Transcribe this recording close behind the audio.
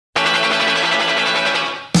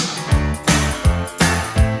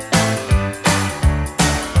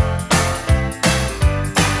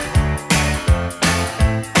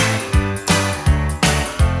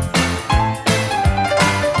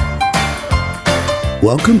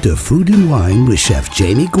Welcome to Food and Wine with Chef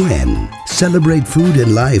Jamie Gwen. Celebrate food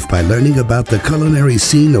and life by learning about the culinary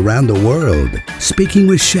scene around the world. Speaking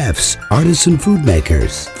with chefs, artisan food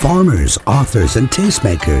makers, farmers, authors, and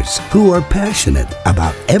tastemakers who are passionate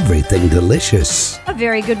about everything delicious. A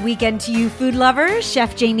very good weekend to you, food lovers.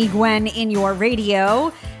 Chef Jamie Gwen in your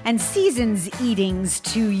radio and seasons eatings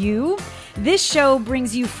to you. This show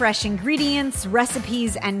brings you fresh ingredients,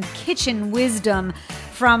 recipes, and kitchen wisdom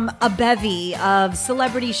from a bevy of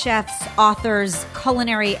celebrity chefs, authors,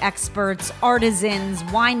 culinary experts, artisans,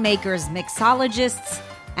 winemakers, mixologists,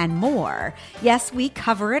 and more. Yes, we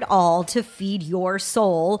cover it all to feed your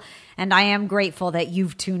soul, and I am grateful that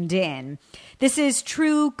you've tuned in. This is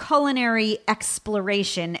true culinary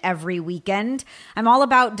exploration every weekend. I'm all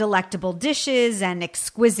about delectable dishes and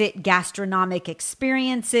exquisite gastronomic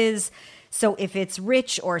experiences. So if it's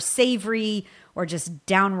rich or savory or just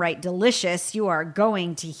downright delicious, you are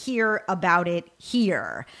going to hear about it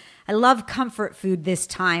here. I love comfort food this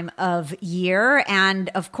time of year. And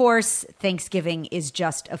of course, Thanksgiving is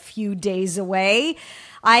just a few days away.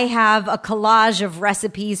 I have a collage of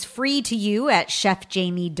recipes free to you at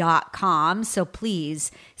chefjamie.com. So please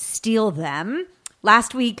steal them.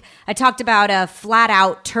 Last week, I talked about a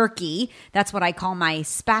flat-out turkey. That's what I call my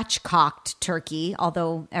spatchcocked turkey,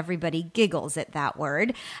 although everybody giggles at that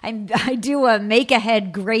word. I do a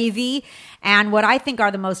make-ahead gravy and what I think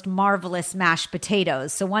are the most marvelous mashed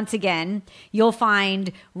potatoes. So once again, you'll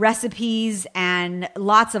find recipes and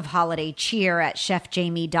lots of holiday cheer at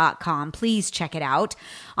chefjamie.com. Please check it out.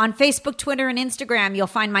 On Facebook, Twitter, and Instagram, you'll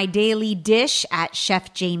find my daily dish at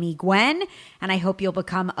Chef Jamie Gwen. And I hope you'll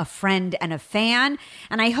become a friend and a fan.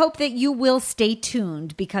 And I hope that you will stay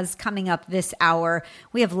tuned because coming up this hour,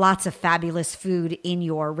 we have lots of fabulous food in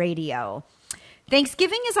your radio.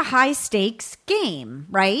 Thanksgiving is a high-stakes game,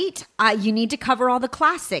 right? You need to cover all the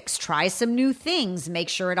classics, try some new things, make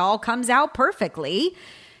sure it all comes out perfectly.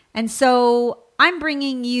 And so I'm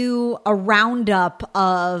bringing you a roundup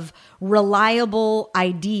of reliable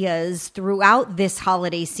ideas throughout this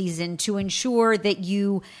holiday season to ensure that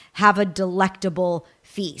you have a delectable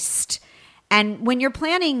feast. And when you're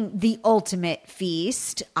planning the ultimate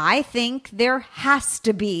feast, I think there has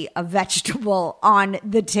to be a vegetable on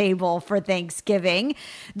the table for Thanksgiving.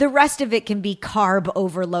 The rest of it can be carb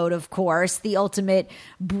overload, of course. The ultimate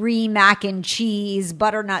brie mac and cheese,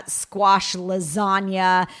 butternut squash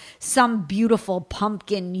lasagna, some beautiful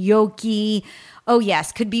pumpkin gnocchi. Oh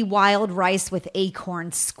yes, could be wild rice with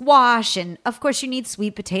acorn squash. And of course you need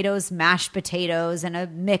sweet potatoes, mashed potatoes, and a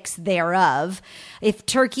mix thereof. If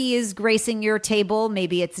turkey is gracing your table,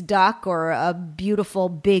 maybe it's duck or a beautiful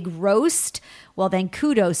big roast, well then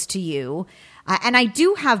kudos to you. And I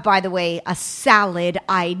do have, by the way, a salad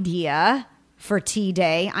idea for tea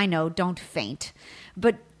day. I know, don't faint.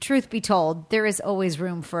 But truth be told, there is always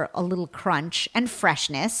room for a little crunch and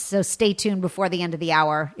freshness, so stay tuned before the end of the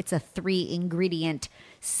hour. It's a 3-ingredient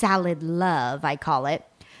salad love, I call it.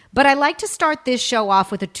 But I like to start this show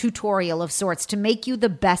off with a tutorial of sorts to make you the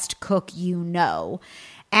best cook you know.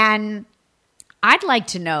 And I'd like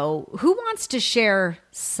to know who wants to share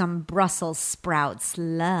some Brussels sprouts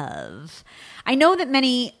love. I know that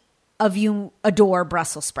many of you adore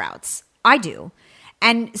Brussels sprouts. I do.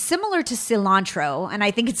 And similar to cilantro, and I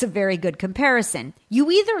think it's a very good comparison, you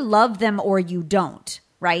either love them or you don't,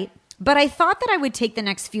 right? But I thought that I would take the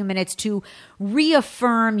next few minutes to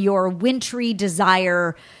reaffirm your wintry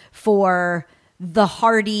desire for the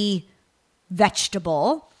hearty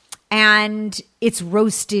vegetable and its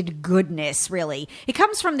roasted goodness, really. It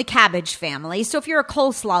comes from the cabbage family, so if you're a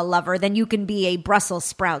coleslaw lover, then you can be a Brussels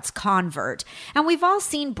sprouts convert. And we've all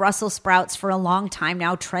seen Brussels sprouts for a long time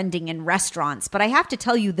now trending in restaurants, but I have to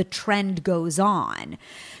tell you, the trend goes on.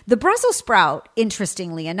 The Brussels sprout,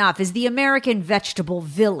 interestingly enough, is the American vegetable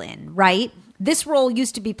villain, right? This role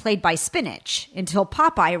used to be played by spinach until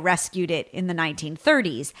Popeye rescued it in the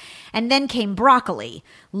 1930s. And then came broccoli,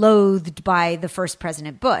 loathed by the first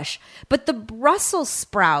President Bush. But the Brussels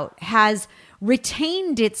sprout has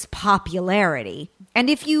retained its popularity.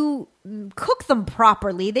 And if you cook them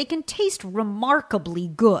properly, they can taste remarkably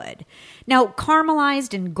good. Now,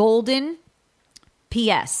 caramelized and golden,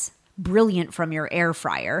 P.S., brilliant from your air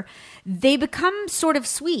fryer, they become sort of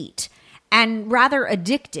sweet and rather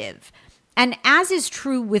addictive. And as is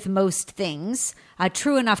true with most things,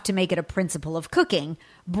 true enough to make it a principle of cooking,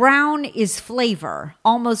 brown is flavor,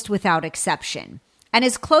 almost without exception. And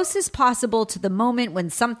as close as possible to the moment when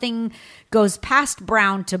something goes past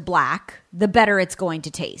brown to black, the better it's going to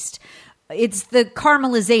taste. It's the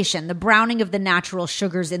caramelization, the browning of the natural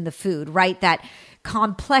sugars in the food, right? That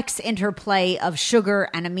complex interplay of sugar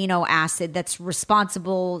and amino acid that's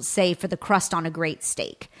responsible, say, for the crust on a great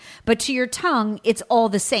steak. But to your tongue, it's all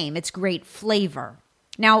the same. It's great flavor.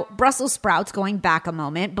 Now, Brussels sprouts, going back a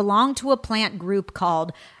moment, belong to a plant group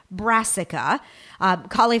called Brassica,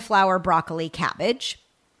 cauliflower, broccoli, cabbage.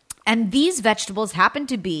 And these vegetables happen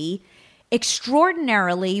to be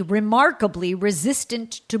extraordinarily, remarkably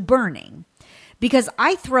resistant to burning. Because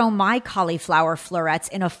I throw my cauliflower florets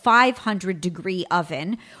in a 500-degree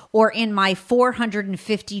oven or in my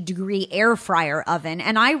 450-degree air fryer oven,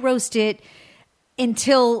 and I roast it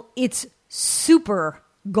until it's super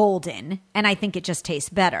golden, and I think it just tastes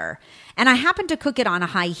better. And I happen to cook it on a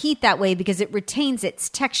high heat that way because it retains its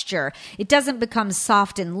texture. It doesn't become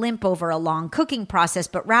soft and limp over a long cooking process,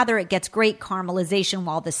 but rather it gets great caramelization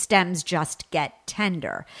while the stems just get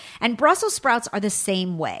tender. And Brussels sprouts are the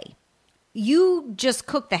same way. You just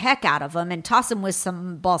cook the heck out of them and toss them with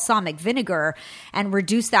some balsamic vinegar and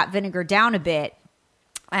reduce that vinegar down a bit.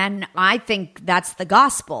 And I think that's the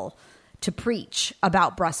gospel to preach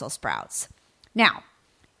about Brussels sprouts. Now,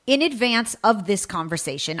 in advance of this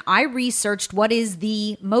conversation, I researched what is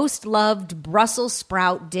the most loved Brussels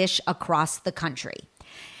sprout dish across the country.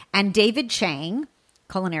 And David Chang,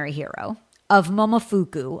 culinary hero, of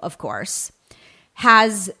Momofuku, of course,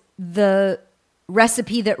 has the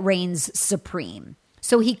recipe that reigns supreme.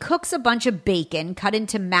 So he cooks a bunch of bacon cut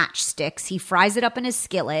into matchsticks. He fries it up in a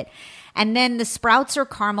skillet, and then the sprouts are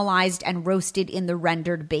caramelized and roasted in the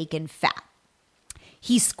rendered bacon fat.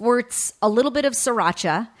 He squirts a little bit of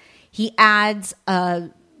sriracha. He adds a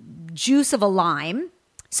juice of a lime,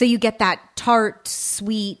 so you get that tart,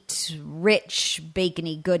 sweet, rich,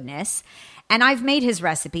 bacony goodness. And I've made his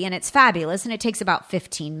recipe, and it's fabulous, and it takes about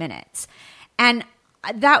 15 minutes. And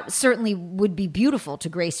that certainly would be beautiful to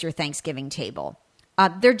grace your Thanksgiving table.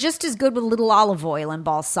 They're just as good with a little olive oil and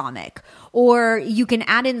balsamic. Or you can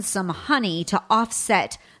add in some honey to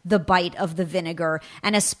offset the bite of the vinegar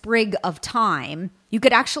and a sprig of thyme. You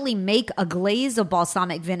could actually make a glaze of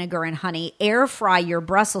balsamic vinegar and honey, air fry your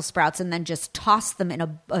Brussels sprouts, and then just toss them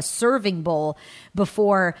in a serving bowl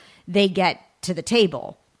before they get to the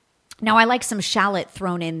table. Now, I like some shallot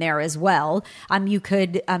thrown in there as well. You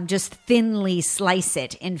could just thinly slice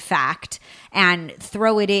it, in fact, and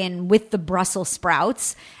throw it in with the Brussels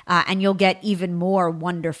sprouts, and you'll get even more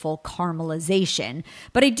wonderful caramelization.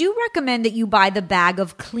 But I do recommend that you buy the bag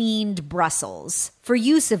of cleaned Brussels for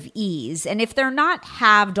use of ease. And if they're not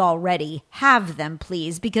halved already, halve them,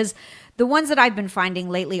 please, because the ones that I've been finding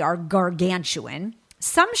lately are gargantuan.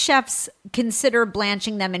 Some chefs consider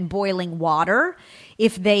blanching them in boiling water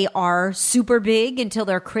if they are super big until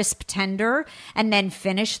they're crisp tender, and then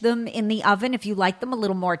finish them in the oven. If you like them a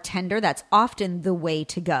little more tender, that's often the way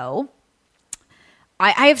to go.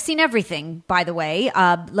 I have seen everything, by the way.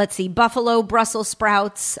 Let's see, buffalo Brussels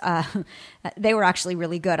sprouts. They were actually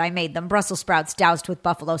really good. I made them. Brussels sprouts doused with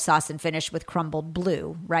buffalo sauce and finished with crumbled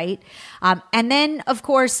blue, right? And then, of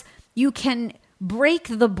course, you can break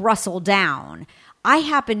the Brussels down. I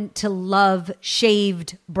happen to love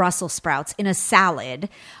shaved Brussels sprouts in a salad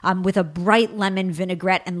with a bright lemon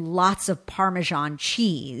vinaigrette and lots of Parmesan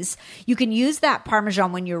cheese. You can use that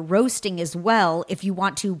Parmesan when you're roasting as well if you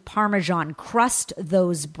want to Parmesan crust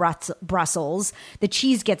those Brussels. The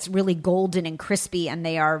cheese gets really golden and crispy, and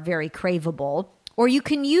they are very craveable. Or you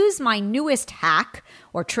can use my newest hack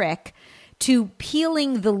or trick to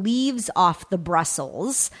peeling the leaves off the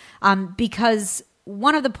Brussels because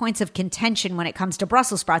one of the points of contention when it comes to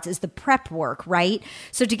Brussels sprouts is the prep work, right?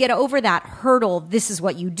 So to get over that hurdle, this is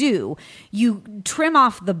what you do. You trim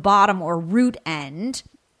off the bottom or root end,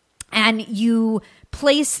 and you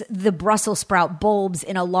place the Brussels sprout bulbs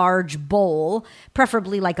in a large bowl,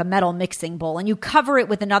 preferably like a metal mixing bowl, and you cover it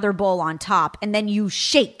with another bowl on top, and then you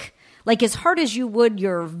shake like as hard as you would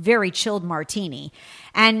your very chilled martini.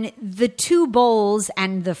 And the two bowls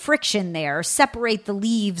and the friction there separate the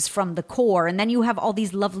leaves from the core. And then you have all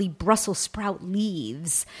these lovely Brussels sprout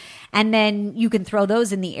leaves. And then you can throw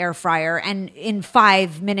those in the air fryer. And in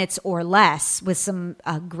 5 minutes or less with some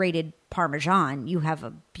grated Parmesan, you have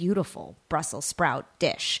a beautiful Brussels sprout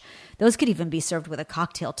dish. Those could even be served with a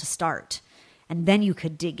cocktail to start. And then you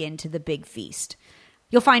could dig into the big feast.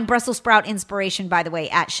 You'll find Brussels sprout inspiration, by the way,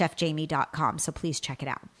 at chefjamie.com, so please check it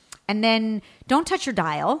out. And then don't touch your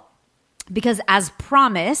dial, because as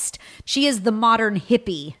promised, she is the modern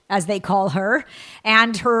hippie, as they call her,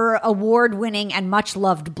 and her award-winning and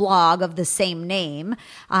much-loved blog of the same name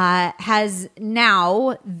has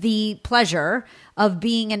now the pleasure of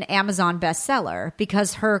being an Amazon bestseller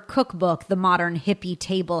because her cookbook, The Modern Hippie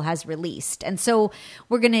Table, has released. And so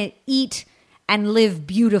we're going to eat and live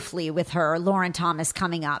beautifully with her, Lauren Thomas,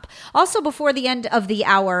 coming up. Also, before the end of the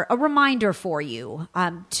hour, a reminder for you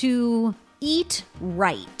to eat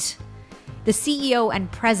right. The CEO and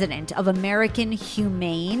president of American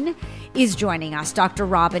Humane is joining us. Dr.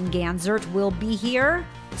 Robin Ganzert will be here.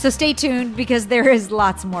 So stay tuned because there is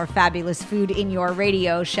lots more fabulous food in your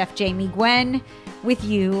radio. Chef Jamie Gwen with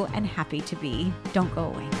you and happy to be. Don't go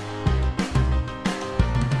away.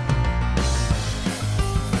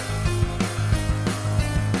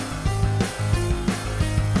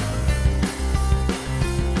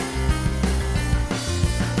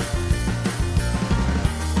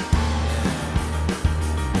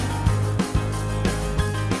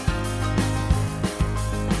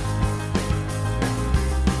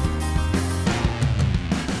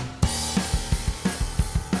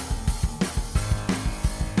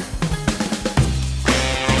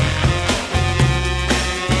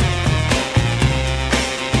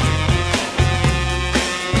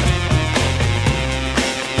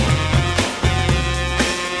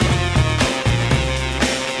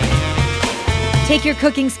 Take your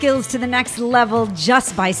cooking skills to the next level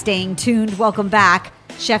just by staying tuned. Welcome back,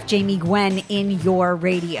 Chef Jamie Gwen in your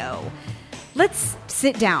radio. Let's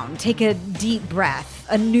sit down, take a deep breath,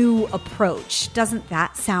 a new approach. Doesn't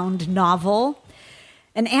that sound novel?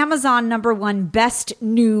 An Amazon #1 best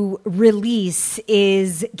new release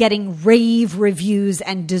is getting rave reviews,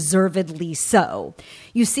 and deservedly so.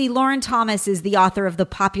 You see, Lauren Thomas is the author of the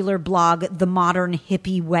popular blog, The Modern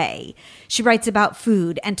Hippie Way. She writes about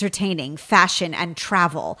food, entertaining, fashion, and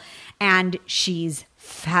travel, and she's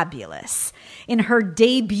fabulous. In her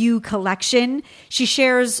debut collection, she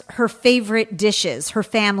shares her favorite dishes, her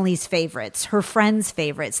family's favorites, her friends'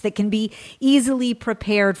 favorites that can be easily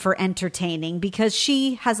prepared for entertaining because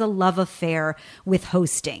she has a love affair with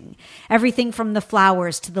hosting. Everything from the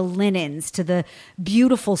flowers to the linens to the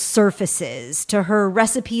beautiful surfaces to her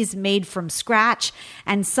recipes made from scratch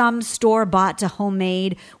and some store-bought to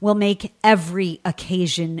homemade will make every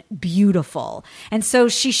occasion beautiful. And so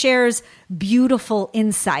she shares beautiful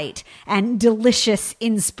insight and delicious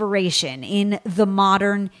inspiration in The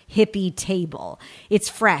Modern Hippie Table. It's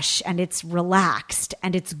fresh and it's relaxed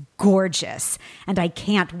and it's gorgeous, and I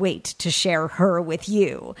can't wait to share her with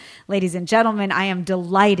you. Ladies and gentlemen, I am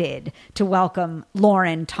delighted to welcome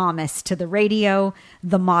Lauren Thomas to the radio,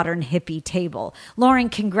 The Modern Hippie Table. Lauren,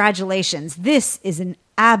 congratulations. This is an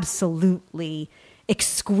absolutely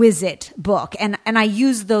exquisite book, and I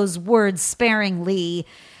use those words sparingly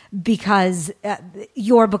because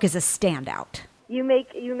your book is a standout. You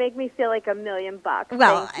make me feel like $1 million.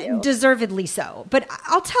 Well, Thank you. Deservedly so. But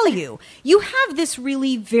I'll tell you, you have this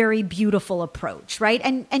really very beautiful approach, right?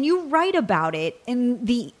 And you write about it in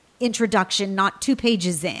the introduction, not 2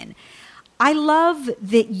 pages in. I love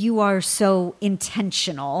that you are so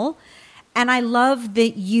intentional, and I love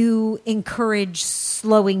that you encourage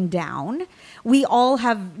slowing down. We all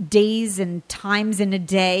have days and times in a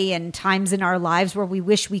day and times in our lives where we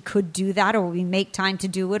wish we could do that, or we make time to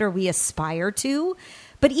do it, or we aspire to.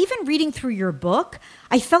 But even reading through your book,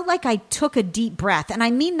 I felt like I took a deep breath, and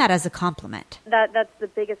I mean that as a compliment. That's the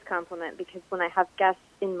biggest compliment, because when I have guests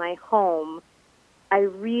in my home, I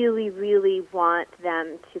really, really want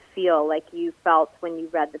them to feel like you felt when you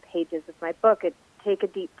read the pages of my book. It's take a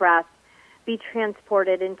deep breath, be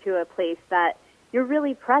transported into a place that you're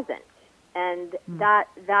really present. And that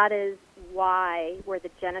is where the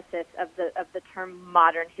genesis of the term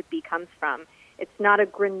modern hippie comes from. It's not a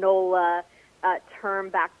granola term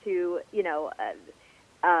back to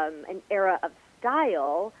an era of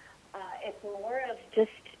style. It's more of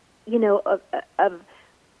just of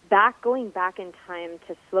going back in time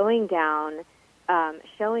to slowing down,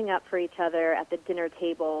 showing up for each other at the dinner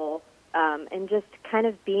table, and just kind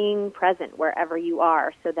of being present wherever you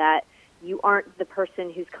are, so that you aren't the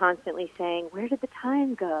person who's constantly saying, "Where did the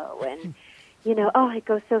time go?" And, "Oh, it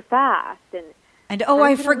goes so fast." And oh,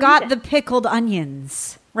 I forgot the pickled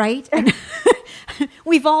onions, right? And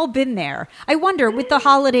we've all been there. I wonder, with the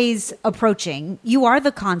holidays approaching, you are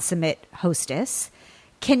the consummate hostess.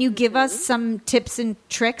 Can you give us some tips and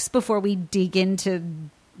tricks before we dig into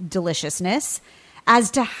deliciousness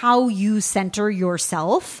as to how you center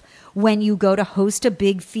yourself when you go to host a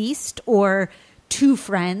big feast or 2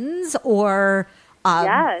 friends or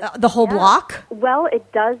the whole block? Well,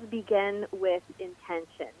 it does begin with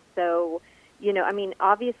intention. So,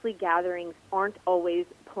 obviously gatherings aren't always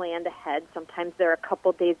planned ahead. Sometimes they're a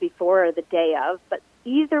couple days before or the day of. But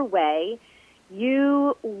either way,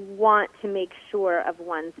 you want to make sure of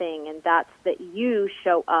one thing, and that's that you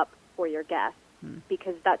show up for your guests,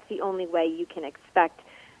 because that's the only way you can expect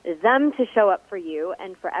them to show up for you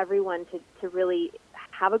and for everyone to really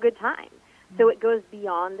have a good time. So it goes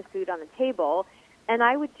beyond the food on the table. And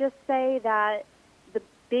I would just say that the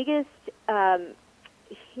biggest,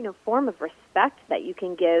 form of respect that you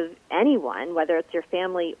can give anyone, whether it's your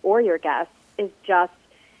family or your guests, is just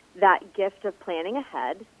that gift of planning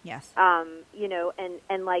ahead. Yes.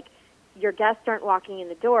 And like your guests aren't walking in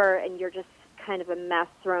the door and you're just kind of a mess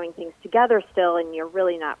throwing things together still, and you're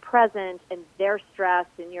really not present, and they're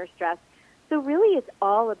stressed and you're stressed. So really it's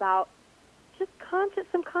all about just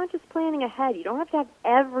some conscious planning ahead. You don't have to have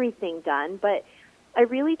everything done, but I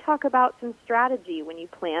really talk about some strategy when you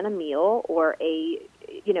plan a meal or a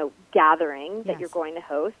gathering that you're going to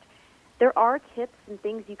host. There are tips and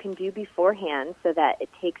things you can do beforehand so that it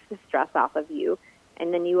takes the stress off of you,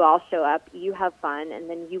 and then you all show up, you have fun, and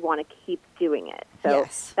then you want to keep doing it. So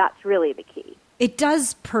that's really the key. It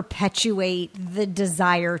does perpetuate the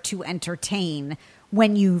desire to entertain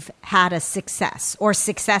when you've had a success or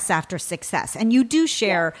success after success. And you do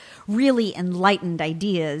share really enlightened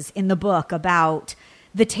ideas in the book about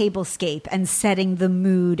the tablescape and setting the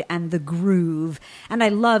mood and the groove. And I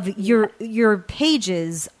love your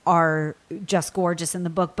pages are just gorgeous in the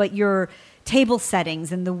book, but your table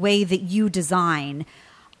settings and the way that you design,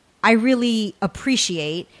 I really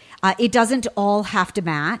appreciate. It doesn't all have to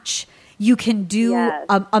match. You can do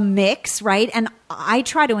a mix, right? And I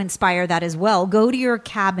try to inspire that as well. Go to your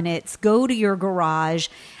cabinets, go to your garage,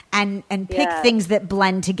 and pick things that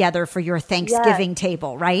blend together for your Thanksgiving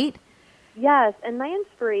table, right? Yes, and my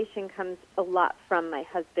inspiration comes a lot from my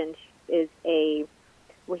husband. He's an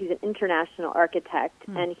international architect,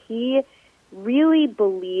 and he really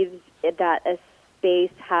believes that a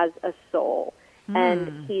space has a soul.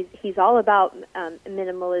 And he's all about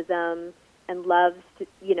minimalism and loves to,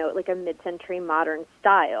 like a mid-century modern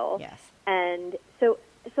style. Yes. And so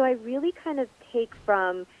I really kind of take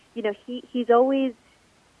from, he's always,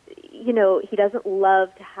 he doesn't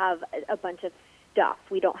love to have a bunch of stuff.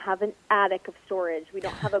 We don't have an attic of storage. We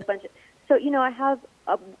don't have a bunch of, so, I have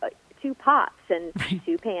 2 pots and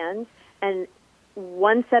 2 pans and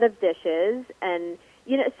 1 set of dishes. And,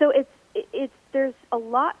 so it's, there's a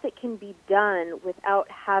lot that can be done without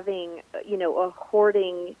having, a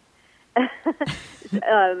hoarding,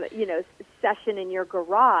 session in your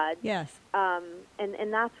garage. Yes.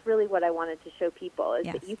 And that's really what I wanted to show people is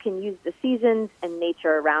that you can use the seasons and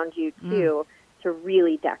nature around you too to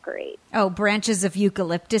really decorate. Oh, branches of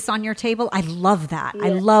eucalyptus on your table. I love that. I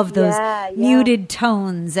love those muted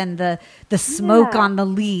tones and the smoke on the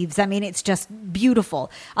leaves. I mean, it's just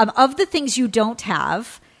beautiful. Of the things you don't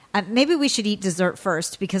have, maybe we should eat dessert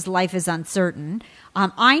first because life is uncertain.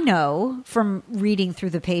 I know from reading through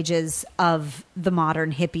the pages of the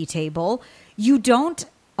Modern Hippie Table, you don't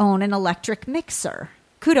own an electric mixer.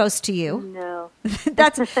 Kudos to you. No.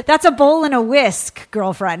 That's a bowl and a whisk,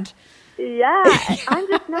 girlfriend. Yeah, I'm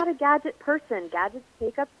just not a gadget person. Gadgets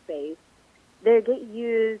take up space. They get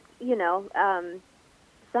used,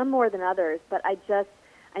 some more than others, but I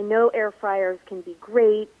know air fryers can be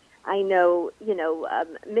great. I know,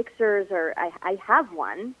 mixers I have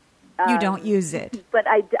one. You don't use it. But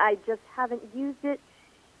I just haven't used it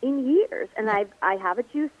in years. And I have a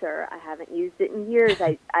juicer. I haven't used it in years.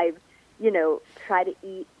 I've try to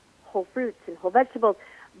eat whole fruits and whole vegetables.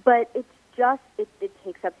 But it's just, it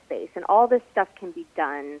takes up space. And all this stuff can be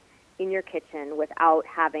done in your kitchen without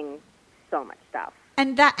having so much stuff.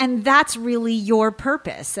 And that's really your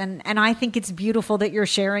purpose. And I think it's beautiful that you're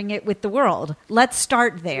sharing it with the world. Let's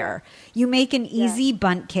start there. You make an easy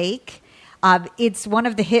bundt cake. It's one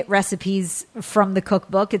of the hit recipes from the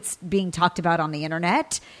cookbook. It's being talked about on the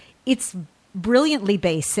internet. It's brilliantly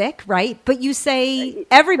basic, right? But you say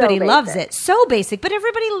everybody loves it. So basic, but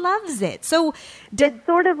everybody loves it. So it's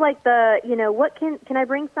sort of like what can I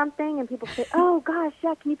bring something? And people say, oh gosh,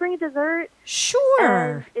 yeah, can you bring a dessert?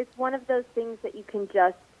 Sure. And it's one of those things that you can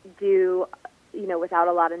just do, without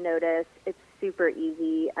a lot of notice. It's super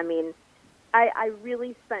easy. I mean, I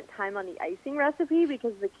really spent time on the icing recipe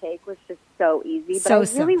because the cake was just so easy. But so I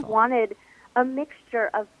really simple. wanted a mixture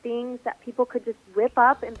of things that people could just whip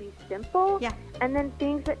up and be simple, and then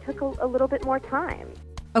things that took a little bit more time.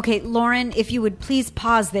 Okay, Lauren, if you would please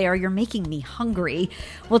pause there. You're making me hungry.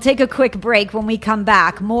 We'll take a quick break. When we come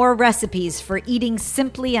back, more recipes for eating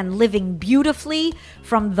simply and living beautifully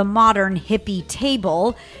from the Modern Hippie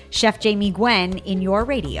Table. Chef Jamie Gwen in your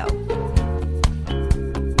radio.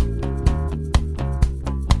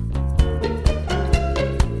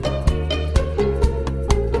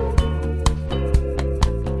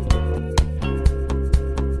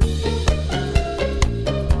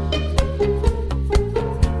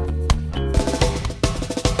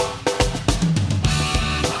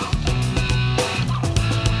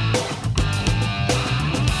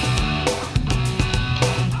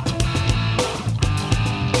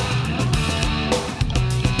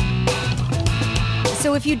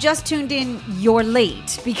 if you just tuned in, you're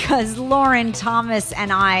late because Lauren Thomas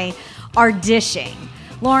and I are dishing.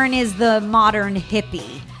 Lauren is the modern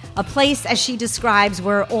hippie, a place, as she describes,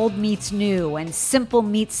 where old meets new and simple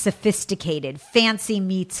meets sophisticated, fancy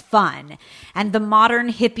meets fun. And the modern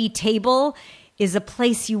hippie table is a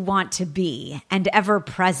place you want to be and ever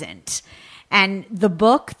present. And the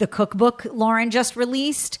book, the cookbook Lauren just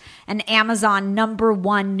released, an Amazon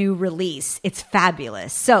 #1 new release. It's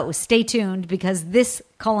fabulous. So stay tuned because this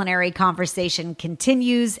culinary conversation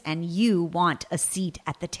continues and you want a seat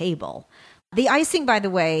at the table. The icing, by the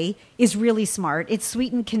way, is really smart. It's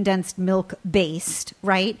sweetened condensed milk based,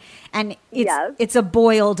 right? And it's a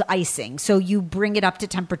boiled icing. So you bring it up to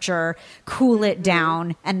temperature, cool it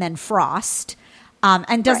down, and then frost.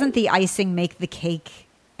 And doesn't the icing make the cake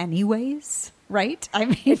anyways, right? I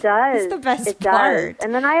mean, it does. It's the best it part. Does.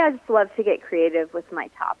 And then I just love to get creative with my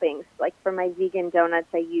toppings. Like for my vegan donuts,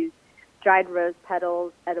 I use dried rose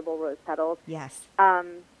petals, edible rose petals. Yes.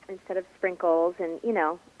 Instead of sprinkles. And,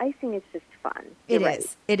 icing is just fun. It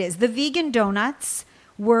is. It is. The vegan donuts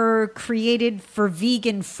were created for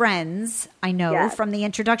vegan friends, I know, from the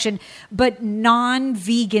introduction, but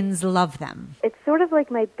non-vegans love them. It's sort of like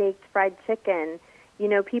my baked fried chicken.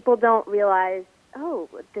 People don't realize,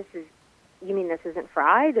 this isn't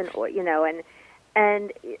fried, and the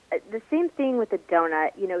same thing with a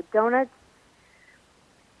donut. Donuts.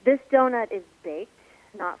 This donut is baked,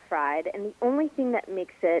 not fried, and the only thing that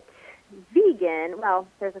makes it vegan, well,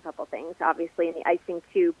 there's a couple things, obviously, in the icing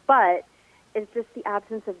too, but it's just the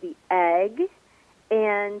absence of the egg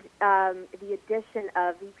and the addition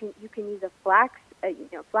of you can use a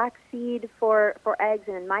flaxseed for eggs,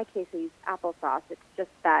 and in my case, I use applesauce. It's just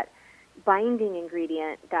that binding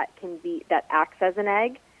ingredient that acts as an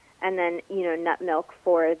egg, and then nut milk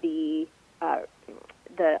for the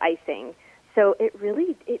icing. So it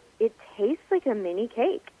really it tastes like a mini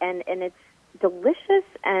cake, and it's delicious,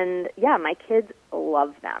 and my kids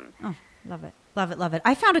love them. Oh, love it. Love it, love it.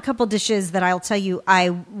 I found a couple dishes that I'll tell you I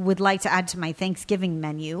would like to add to my Thanksgiving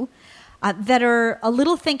menu that are a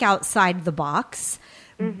little think outside the box,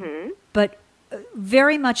 but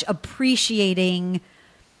very much appreciating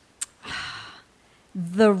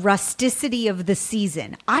the rusticity of the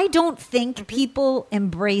season. I don't think people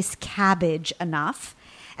embrace cabbage enough.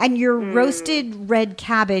 And your roasted red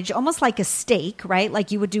cabbage, almost like a steak, right?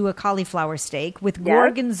 Like you would do a cauliflower steak with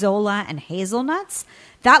gorgonzola and hazelnuts.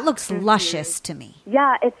 That looks luscious to me.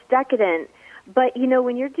 Yeah, it's decadent. But,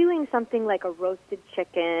 when you're doing something like a roasted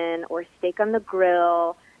chicken or steak on the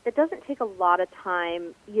grill, that doesn't take a lot of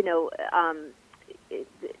time,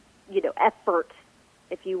 effort,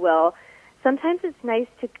 if you will. Sometimes it's nice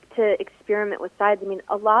to experiment with sides. I mean,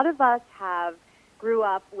 a lot of us grew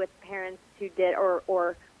up with parents who did,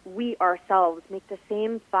 or we ourselves make the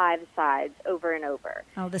same 5 sides over and over.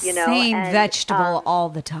 Oh, the same vegetable all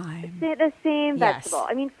the time. The same vegetable.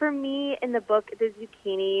 I mean, for me, in the book, the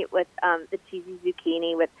zucchini with the cheesy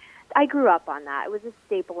zucchini I grew up on that. It was a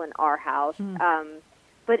staple in our house.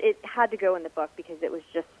 But it had to go in the book because it was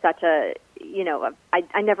just such I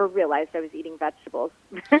never realized I was eating vegetables.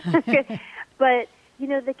 But,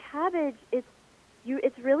 the cabbage,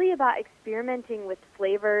 it's really about experimenting with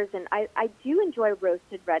flavors, and I do enjoy braised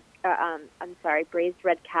red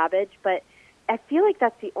cabbage, but I feel like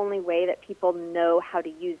that's the only way that people know how to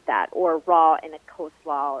use that, or raw in a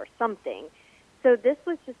coleslaw or something. So this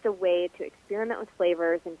was just a way to experiment with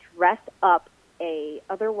flavors and dress up a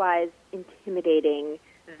otherwise intimidating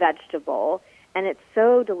vegetable. And it's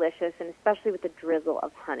so delicious, and especially with the drizzle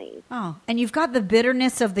of honey. Oh, and you've got the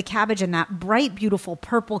bitterness of the cabbage and that bright, beautiful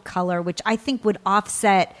purple color, which I think would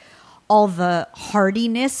offset all the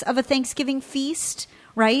hardiness of a Thanksgiving feast,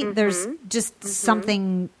 right? There's just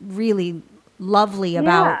something really lovely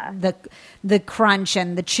about the crunch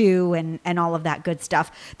and the chew and all of that good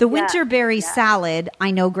stuff. The winterberry salad,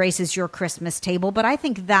 I know, graces your Christmas table, but I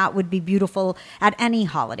think that would be beautiful at any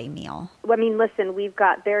holiday meal. Well, I mean, listen, we've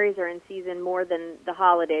got berries are in season more than the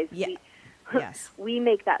holidays. Yeah. We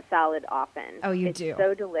make that salad often. Oh, it's do?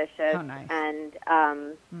 So delicious. Oh, nice. And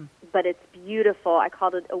but it's beautiful. I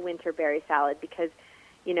called it a winterberry salad because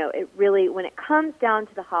it really, when it comes down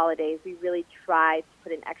to the holidays, we really try to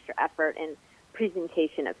put an extra effort in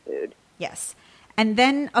presentation of food. Yes. And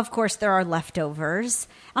then, of course, there are leftovers.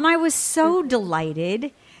 And I was so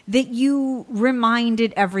delighted that you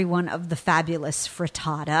reminded everyone of the fabulous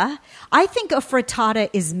frittata. I think a frittata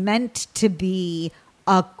is meant to be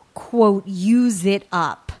a, quote, use it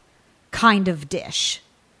up kind of dish,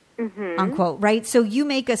 unquote, right? So you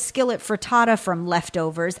make a skillet frittata from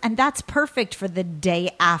leftovers, and that's perfect for the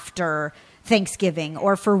day after Thanksgiving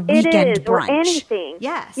or for weekend brunch. Or anything.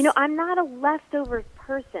 Yes. I'm not a leftovers person.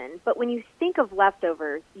 person. But when you think of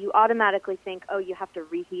leftovers, you automatically think, oh, you have to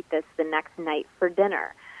reheat this the next night for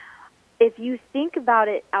dinner. If you think about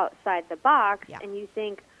it outside the box and you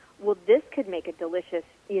think, well, this could make a delicious,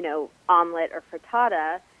 omelet or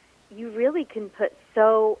frittata, you really can put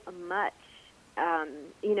so much,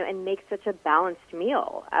 and make such a balanced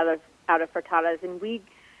meal out of frittatas. And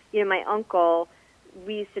my uncle,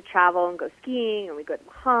 we used to travel and go skiing, and we'd go to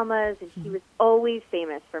Bahamas, and he was always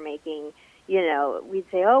famous for making, we'd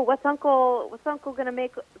say, oh, what's Uncle going to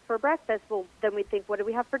make for breakfast? Well, then we'd think, what did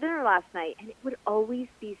we have for dinner last night? And it would always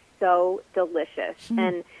be so delicious.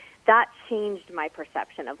 And that changed my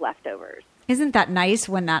perception of leftovers. Isn't that nice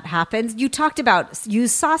when that happens? You talked about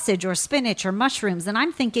use sausage or spinach or mushrooms, and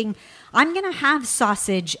I'm thinking I'm going to have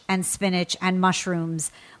sausage and spinach and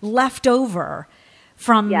mushrooms left over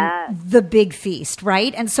from the big feast,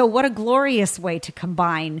 right? And so what a glorious way to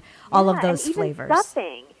combine all of those and even flavors.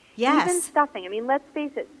 Stuffing. Yes. Even stuffing. I mean, let's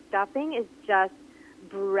face it, stuffing is just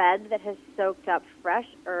bread that has soaked up fresh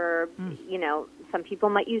herbs. Some people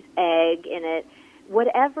might use egg in it.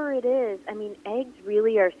 Whatever it is, I mean, eggs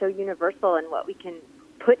really are so universal in what we can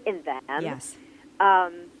put in them. Yes.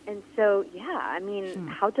 And so,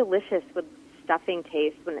 how delicious would stuffing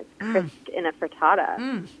taste when it's crisped in a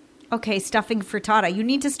frittata? Okay, stuffing frittata. You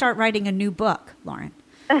need to start writing a new book, Lauren.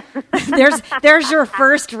 There's your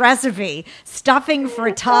first recipe, stuffing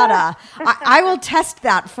frittata. I will test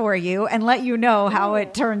that for you and let you know how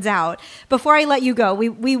it turns out. Before I let you go,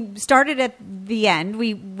 we started at the end.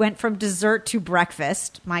 We went from dessert to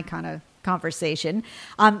breakfast, my kind of conversation.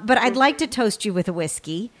 But I'd like to toast you with a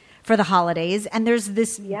whiskey for the holidays. And there's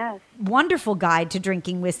this wonderful guide to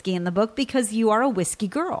drinking whiskey in the book because you are a whiskey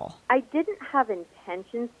girl. I didn't have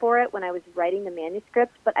intentions for it when I was writing the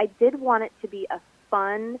manuscript, but I did want it to be a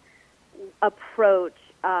fun approach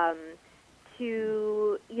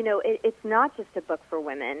to, it's not just a book for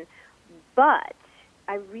women, but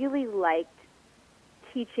I really liked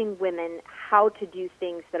teaching women how to do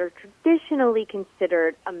things that are traditionally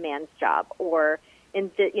considered a man's job, or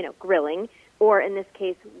grilling, or in this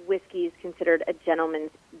case, whiskey is considered a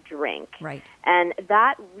gentleman's drink. Right. And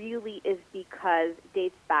that really is because it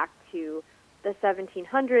dates back to the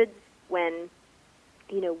 1700s when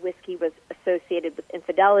whiskey was associated with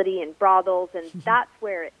infidelity and brothels, and that's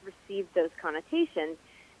where it received those connotations.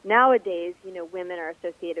 Nowadays, women are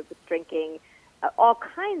associated with drinking all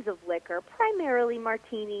kinds of liquor, primarily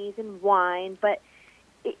martinis and wine, but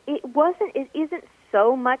it isn't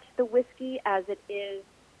so much the whiskey as it is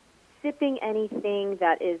sipping anything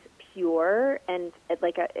that is pure and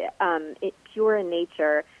pure in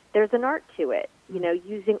nature. There's an art to it,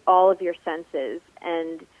 using all of your senses,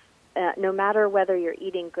 and no matter whether you're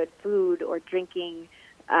eating good food or drinking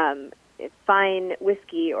fine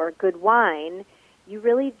whiskey or good wine, you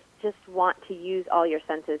really just want to use all your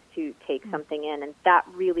senses to take something in, and that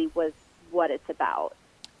really was what it's about.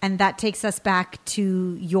 And that takes us back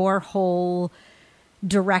to your whole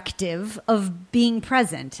directive of being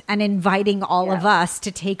present and inviting all of us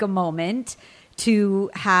to take a moment to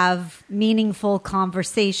have meaningful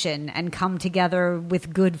conversation and come together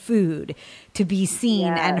with good food, to be seen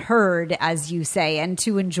and heard, as you say, and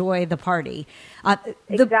to enjoy the party.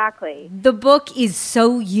 Exactly. The book is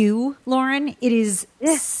so you, Lauren. It is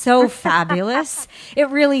so fabulous. It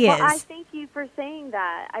really is. Well, I thank you for saying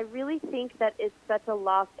that. I really think that it's such a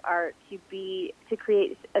lost art to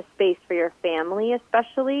create a space for your family,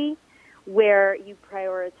 especially, where you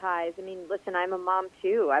prioritize. I mean, listen, I'm a mom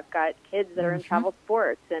too. I've got kids that are in travel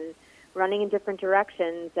sports and running in different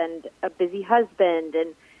directions, and a busy husband.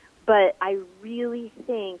 But I really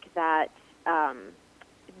think that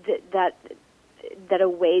that a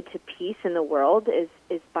way to peace in the world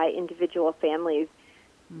is by individual families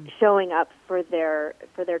showing up for their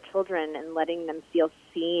children and letting them feel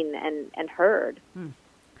seen and heard.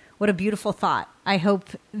 What a beautiful thought. I hope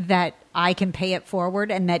that I can pay it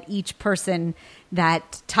forward, and that each person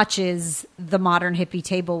that touches the Modern Hippie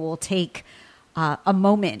Table will take a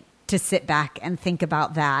moment to sit back and think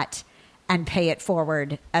about that and pay it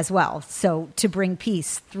forward as well. So to bring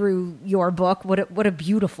peace through your book, what a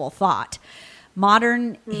beautiful thought.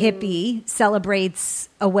 Modern Hippie celebrates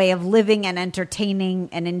a way of living and entertaining,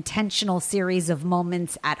 an intentional series of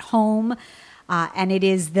moments at home. And it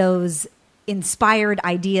is those inspired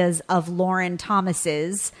ideas of Lauren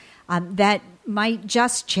Thomas's that might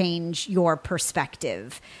just change your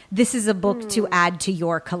perspective. This is a book to add to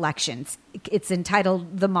your collections. It's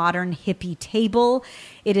entitled The Modern Hippie Table.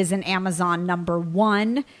 It is an Amazon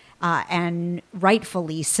 #1. and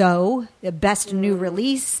rightfully so, the best new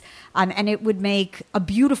release. And it would make a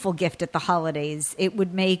beautiful gift at the holidays. It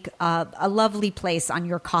would make a lovely place on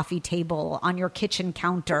your coffee table, on your kitchen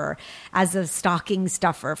counter, as a stocking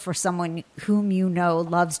stuffer for someone whom you know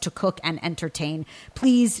loves to cook and entertain.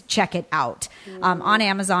 Please check it out. On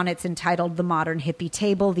Amazon, it's entitled The Modern Hippie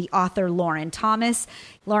Table. The author, Lauren Thomas.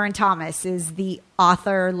 Lauren Thomas is the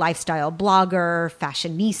author, lifestyle blogger,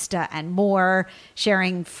 fashionista, and more,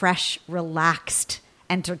 sharing fresh, relaxed,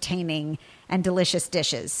 entertaining, and delicious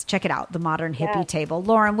dishes. Check it out, The Modern Hippie Table.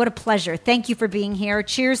 Lauren, what a pleasure. Thank you for being here.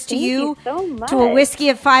 Cheers to you. Thank you so much. To a whiskey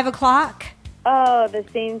at 5 o'clock. Oh, the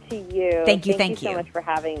same to you. Thank you so much for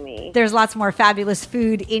having me. There's lots more fabulous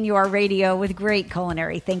food in your radio with great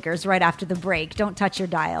culinary thinkers right after the break. Don't touch your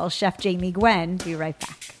dial. Chef Jamie Gwen, be right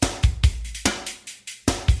back.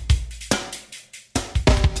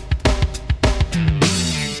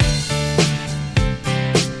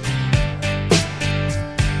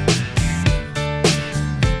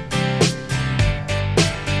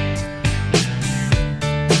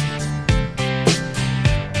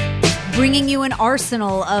 Bringing you an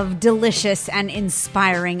arsenal of delicious and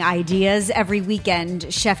inspiring ideas every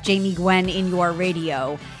weekend, Chef Jamie Gwen in your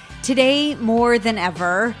radio. Today, more than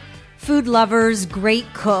ever, food lovers, great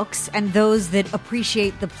cooks, and those that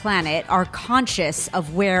appreciate the planet are conscious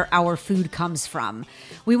of where our food comes from.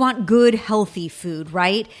 We want good, healthy food,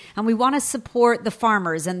 right? And we want to support the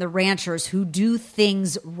farmers and the ranchers who do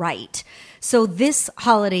things right. So this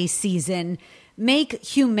holiday season, make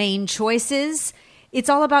humane choices. It's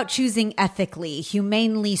all about choosing ethically,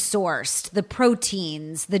 humanely sourced, the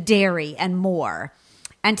proteins, the dairy, and more.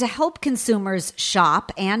 And to help consumers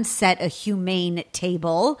shop and set a humane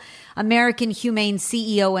table, American Humane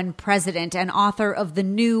CEO and president and author of the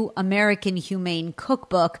new American Humane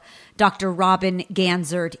Cookbook, Dr. Robin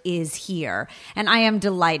Ganzert, is here. And I am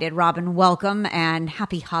delighted. Robin, welcome and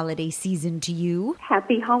happy holiday season to you.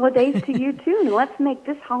 Happy holidays to you, too. And let's make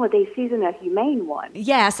this holiday season a humane one.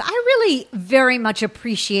 Yes, I really very much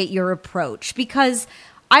appreciate your approach because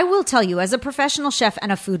I will tell you, as a professional chef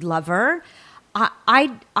and a food lover,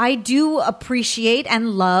 I do appreciate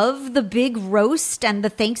and love the big roast and the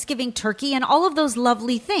Thanksgiving turkey and all of those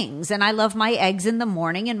lovely things. And I love my eggs in the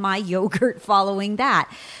morning and my yogurt following that.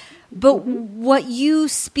 But what you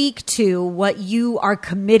speak to, what you are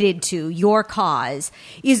committed to, your cause,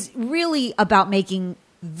 is really about making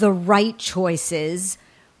the right choices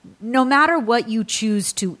no matter what you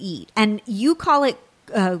choose to eat. And you call it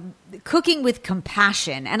cooking with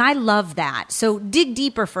compassion. And I love that. So dig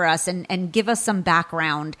deeper for us and give us some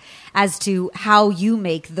background as to how you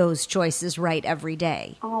make those choices right every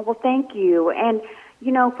day. Oh, well, thank you. And,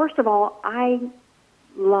 you know, first of all, I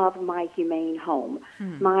love my humane home.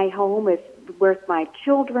 My home is with my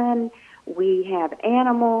children. We have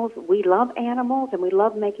animals. We love animals, and we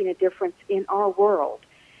love making a difference in our world.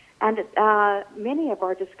 And many of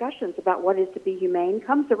our discussions about what is to be humane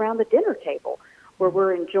comes around the dinner table, where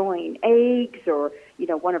we're enjoying eggs or, you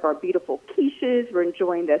know, one of our beautiful quiches. We're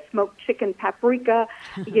enjoying the smoked chicken paprika,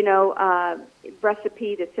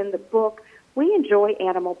 recipe that's in the book. We enjoy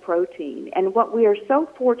animal protein. And what we are so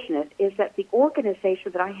fortunate is that the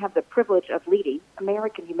organization that I have the privilege of leading,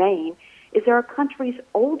 American Humane, is our country's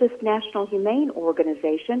oldest national humane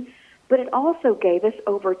organization, but it also gave us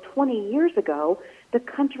over 20 years ago the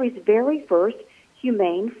country's very first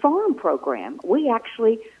humane farm program. We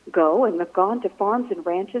actually go and have gone to farms and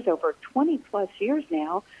ranches over 20 plus years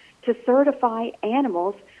now to certify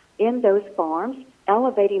animals in those farms,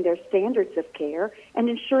 elevating their standards of care and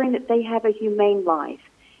ensuring that they have a humane life.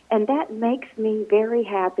 And that makes me very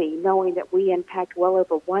happy knowing that we impact well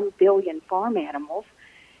over 1 billion farm animals,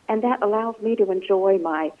 and that allows me to enjoy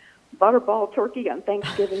my butterball turkey on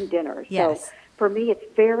Thanksgiving dinner. Yes. So for me, it's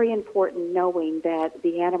very important knowing that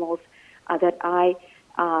the animals that I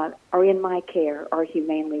are in my care are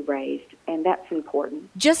humanely raised, and that's important.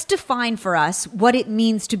 Just define for us what it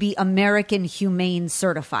means to be American Humane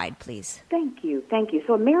Certified, please. Thank you.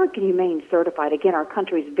 So American Humane Certified, again, our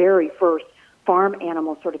country's very first farm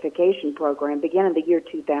animal certification program, began in the year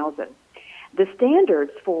 2000. The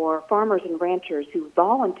standards for farmers and ranchers who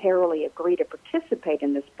voluntarily agree to participate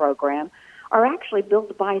in this program are actually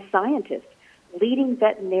built by scientists, leading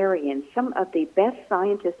veterinarians, some of the best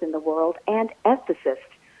scientists in the world, and ethicists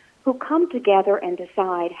who come together and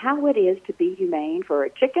decide how it is to be humane for a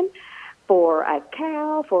chicken, for a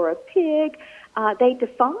cow, for a pig. They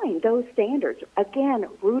define those standards, again,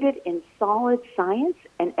 rooted in solid science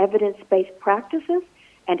and evidence-based practices,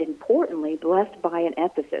 and importantly, blessed by an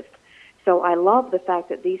ethicist. So I love the fact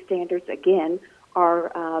that these standards, again,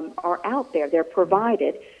 are out there. They're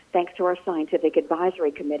provided thanks to our scientific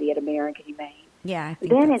advisory committee at American Humane. Yeah, I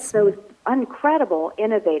think Then it's those incredible,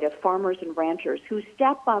 innovative farmers and ranchers who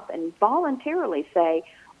step up and voluntarily say,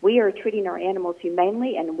 we are treating our animals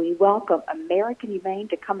humanely, and we welcome American Humane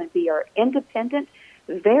to come and be our independent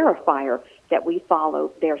verifier that we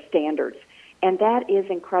follow their standards. And that is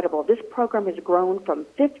incredible. This program has grown from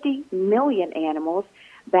 50 million animals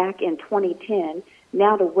back in 2010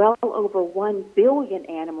 now to well over 1 billion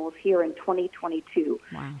animals here in 2022.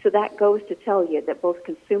 Wow. So that goes to tell you that both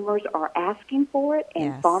consumers are asking for it and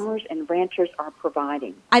Yes. farmers and ranchers are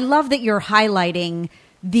providing. I love that you're highlighting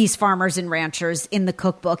these farmers and ranchers in the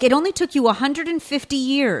cookbook. It only took you 150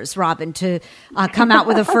 years, Robin, to come out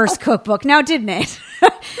with a first cookbook. Now, didn't it?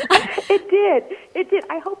 It did. It did.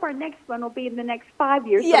 I hope our next one will be in the next 5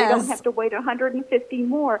 years, so we Yes. don't have to wait 150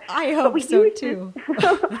 more. I But hope we so, use too.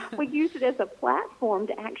 we use it as a platform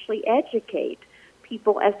to actually educate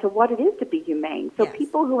people as to what it is to be humane. So Yes.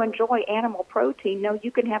 people who enjoy animal protein know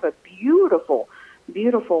you can have a beautiful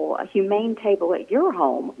humane table at your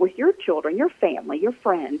home with your children, your family, your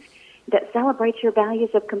friends that celebrates your values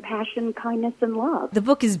of compassion, kindness, and love. The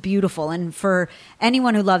book is beautiful, and for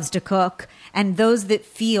anyone who loves to cook and those that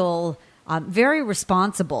feel very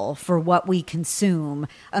responsible for what we consume,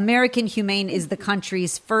 American Humane is the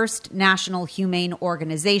country's first national humane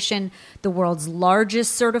organization, the world's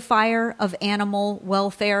largest certifier of animal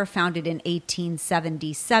welfare, founded in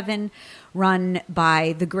 1877, run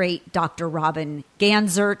by the great Dr. Robin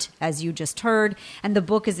Ganzert, as you just heard. And the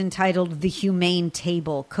book is entitled The Humane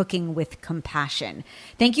Table, Cooking with Compassion.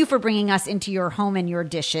 Thank you for bringing us into your home and your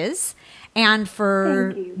dishes, and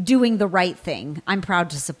for Thank you. doing the right thing. I'm proud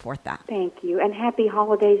to support that. Thank you, and happy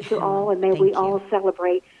holidays to all, and may Thank we you. all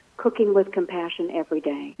celebrate cooking with compassion every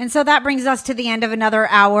day. And so that brings us to the end of another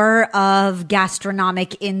hour of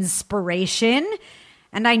gastronomic inspiration.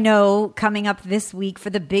 And I know coming up this week for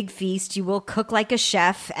the big feast, you will cook like a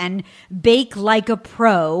chef and bake like a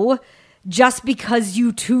pro just because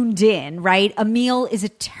you tuned in, right? A meal is a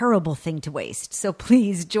terrible thing to waste. So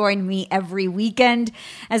please join me every weekend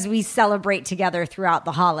as we celebrate together throughout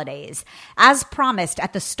the holidays. As promised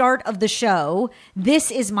at the start of the show,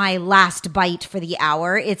 this is my last bite for the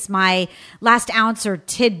hour. It's my last ounce or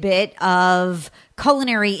tidbit of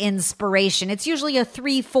culinary inspiration. It's usually a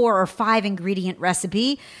 3, 4, or 5 ingredient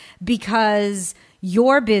recipe because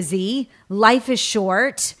you're busy, life is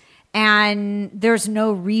short, and there's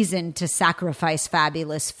no reason to sacrifice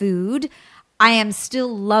fabulous food. I am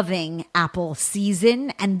still loving apple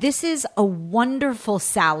season, and this is a wonderful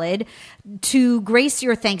salad to grace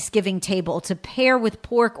your Thanksgiving table, to pair with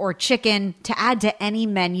pork or chicken, to add to any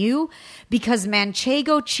menu, because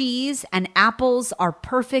Manchego cheese and apples are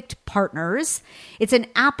perfect partners. It's an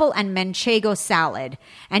apple and Manchego salad,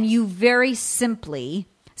 and you very simply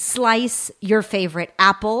slice your favorite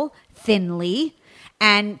apple thinly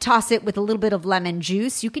and toss it with a little bit of lemon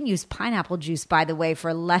juice. You can use pineapple juice, by the way,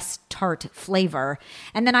 for less tart flavor.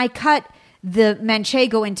 And then I cut the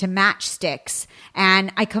Manchego into matchsticks,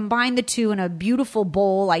 and I combine the two in a beautiful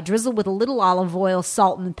bowl. I drizzle with a little olive oil,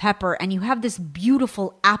 salt, and pepper, and you have this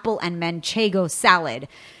beautiful apple and Manchego salad.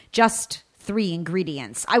 Just 3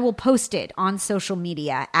 ingredients. I will post it on social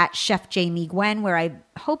media at Chef Jamie Gwen, where I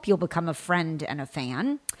hope you'll become a friend and a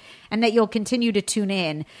fan, and that you'll continue to tune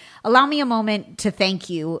in. Allow me a moment to thank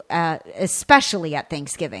you, especially at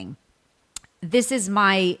Thanksgiving. This is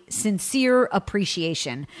my sincere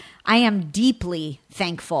appreciation. I am deeply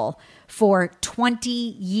thankful for 20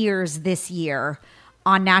 years this year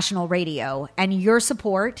on national radio, and your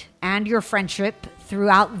support and your friendship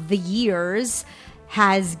throughout the years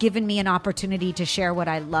has given me an opportunity to share what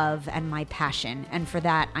I love and my passion. And for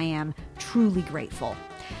that, I am truly grateful.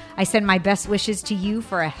 I send my best wishes to you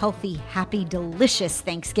for a healthy, happy, delicious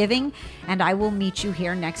Thanksgiving. And I will meet you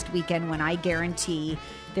here next weekend when I guarantee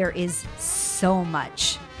there is so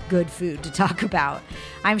much good food to talk about.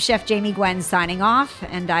 I'm Chef Jamie Gwen signing off,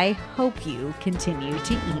 and I hope you continue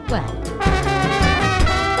to eat well.